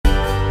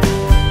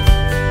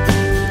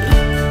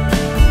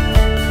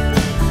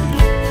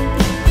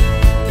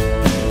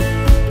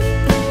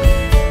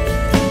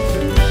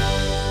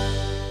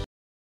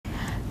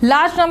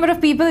Large number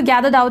of people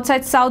gathered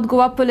outside South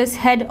Goa Police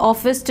Head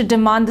Office to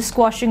demand the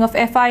squashing of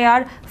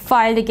FIR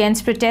filed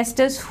against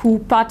protesters who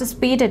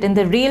participated in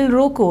the Rail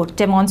Roko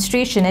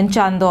demonstration in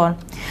Chandor.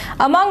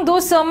 Among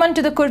those summoned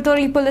to the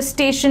Kurtori police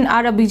station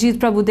are Abhijit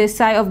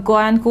Prabhudesai of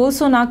Goyant,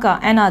 Kollso, Naka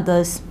and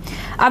others.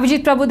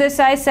 Abhijit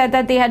Prabhudesai said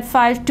that they had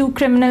filed 2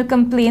 criminal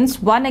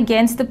complaints, one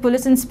against the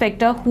police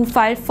inspector who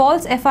filed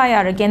false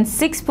FIR against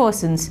 6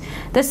 persons.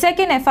 The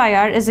second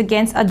FIR is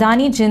against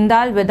Adani,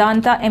 Jindal,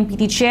 Vedanta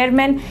MPT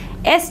Chairman,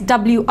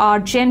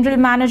 SWR General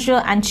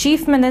Manager and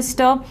Chief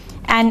Minister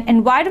and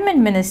Environment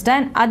Minister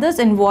and others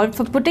involved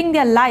for putting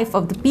their life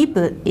of the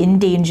people in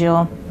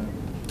danger.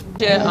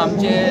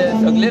 आमचे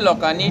सगळे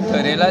लोकांनी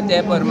ठरयला ते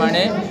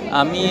प्रमाणे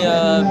आमी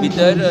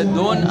भितर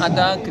 2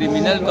 आता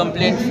criminal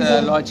complaints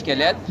launch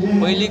केल्यात.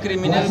 पहिली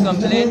criminal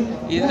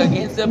complaint is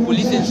against the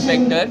police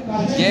inspector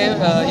जे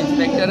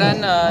इन्स्पेक्टरान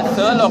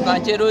 6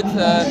 लोकांचेरूच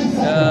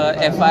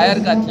FIR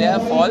घातल्या,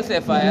 फॉल्स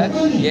FIR.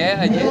 हे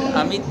हाजेर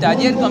आमी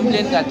ताजेर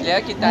कंप्लेंट घातल्या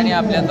की ताणें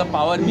आपल्याचो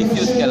पावर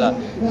मिसयूज केला.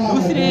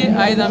 दुसरी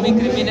आयज आमी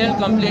क्रिमिनल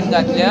कंप्लेंट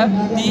घातल्या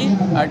ती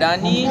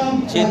अडानी,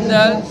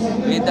 Jindal,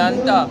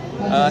 Vedanta,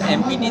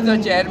 MPTचो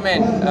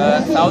chairman,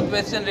 south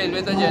western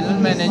रेल्वेचो जनरल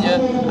मॅनेजर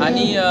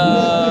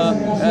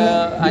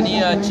आणि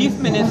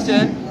चीफ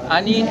मिनिस्टर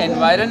आणि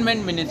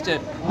एनवायरनमेंट मिनिस्टर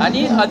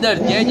आणि अदर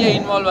जे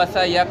इन्वॉल्व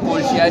आसा ह्या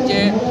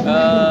कोळशाचे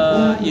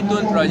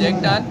हितून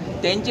प्रोजेक्टान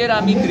तेंचेर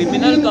आमी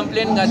क्रिमिनल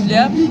कंप्लेंट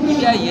घातल्या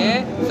कित्याक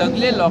हे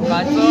सगळे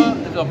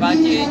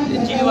लोकांची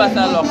जीव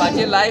आसा,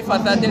 लोकांचे लायफ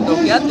आसा ते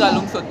धोक्यात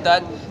घालूंक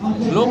सोदतात.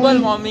 ग्लोबल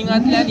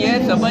वॉर्मिंगांतल्यान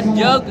हे सबंद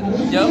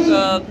जग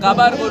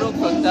काबार करूंक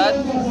सोदतात.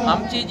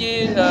 आमची जी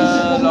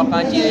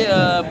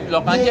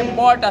लोकांचे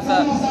पोट आसा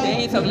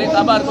तेंय सगळे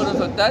काबार करूंक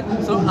सोदतात.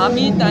 सो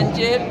आमी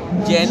तांचेर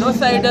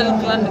जेनोसायडल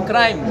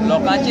क्रायम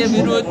लोकांचे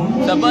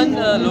विरुद्ध सबंद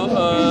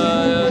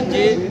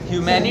जी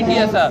ह्युमॅनिटी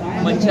आसा,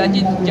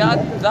 मनशाची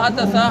जात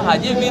आसा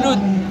हाजे विरुद्ध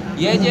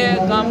ये जे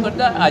काम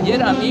करता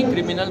हाजेर आमी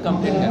क्रिमिनल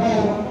कंप्लेंट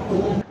करता.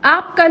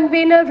 AAP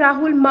convener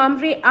Rahul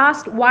Mamre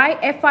asked why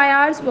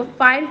FIRs were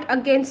filed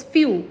against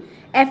few.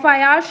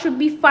 FIRs should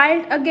be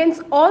filed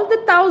against all the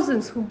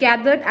thousands who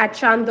gathered at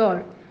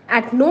Chandor.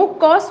 At no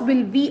cost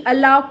will we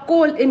allow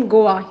coal in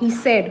Goa, he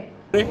said.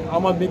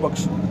 आम आदमी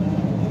पक्ष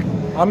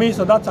आमी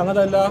सदांच सांगत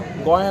आयल्या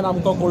गोंयान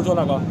आमकां कोळसो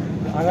नाका.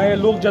 हांगा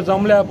हे लोक जे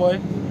जमले पळय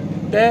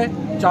ते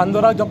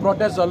चांदोराक जो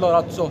प्रोटेस्ट जाल्लो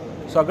रातचो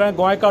सगळे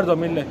गोंयकार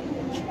जमिल्ले.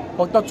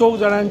 फक्त 4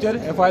 जाणांचेर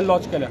FIR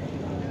लॉन्च केल्या.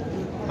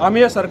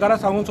 आमी हे सरकाराक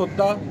सांगूंक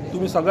सोदता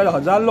तुमी सगळे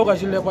 1000 लोक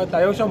आशिल्ले पळय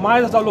ताच्या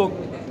मायज आसा लोक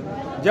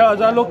जे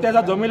 1000 लोक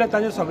त्या जमिल्ले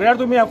तांचे सगळ्यार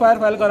तुमी FIR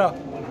फायल करा.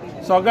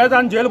 सगळे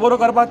जाण जेल बरो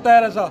करपाक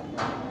तयार आसा.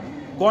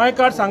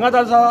 गोंयकार सांगत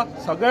आसा,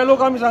 सगळे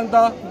लोक आमी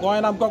सांगता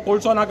गोंयान आमकां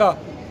कोळसो नाका.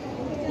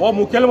 हो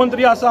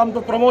मुखेलमंत्री आसा आमचो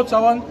प्रमोद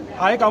सावंत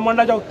हाय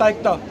कमांडाच्या वखद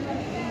आयकता.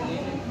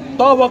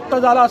 तो वक्त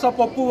जाला आसा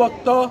पप्पू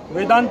वक्त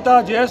वेदांता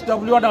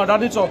JSW आनी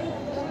अडानीचो.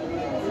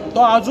 तो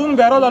आजून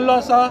बेरो जाल्लो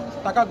आसा.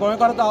 ताका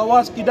गोंयकाराचो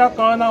आवाज कित्याक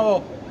कळना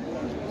हो.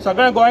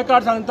 सगळे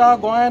गोंयकार सांगता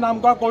गोंयान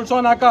आमकां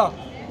कोळसो नाका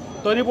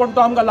तरी पूण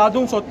तो आमकां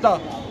लादूंक सोदता.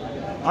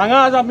 हांगा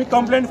आज आमी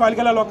कंप्लेंट फायल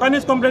केल्या,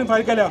 लोकांनीच कंप्लेंट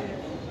फायल केल्या.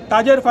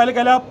 ताजेर फायल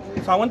केल्या,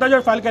 सावंताचेर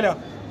फायल केल्या,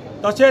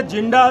 तशेंच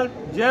जिंदाल,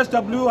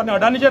 JSW आनी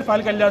अडानीचेर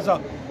फायल केल्ले आसा.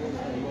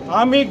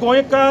 आमी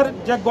गोंयकार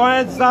जे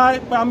गोंय जाय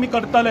पळय आमी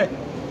करतले.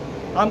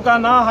 आमकां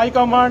ना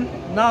हायकमांड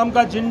ना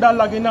आमकां जिंदाल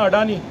लागीं ना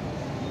अडानी.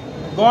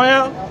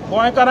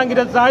 गोंयकारांक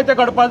कितें जाय तें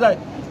घडपा जाय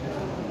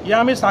हे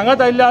आमी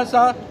सांगत आयिल्ले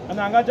आसा. आनी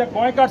हांगा जे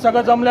गोंयकार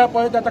सगळे जमले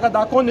पळय ते ताका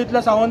दाखोवन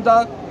दितले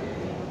सावंताक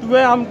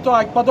तुवें आमचो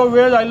आयकपाचो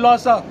वेळ जाल्लो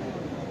आसा.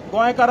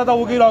 गोंयकार आतां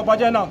उगी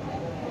रावपाचें ना.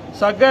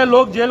 सगळे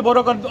लोक जेल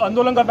बरो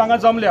आंदोलन करता हांगा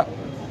जमल्या.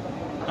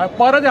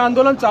 परत हें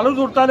आंदोलन चालूच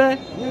उरतलें.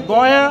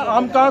 गोंया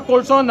आमकां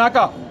कोळसो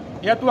नाका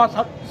हे तूं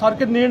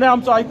सारके निर्णय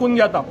आमचो आयकून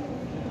घेता.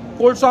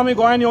 कोळसो आमी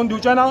गोंयान येवन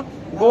दिवचे ना.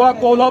 गोवा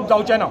कोल हब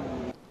जावचें ना.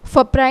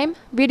 For Prime,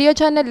 video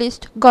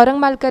journalist Gaurang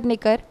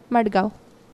Malkarnikar, Madgaon.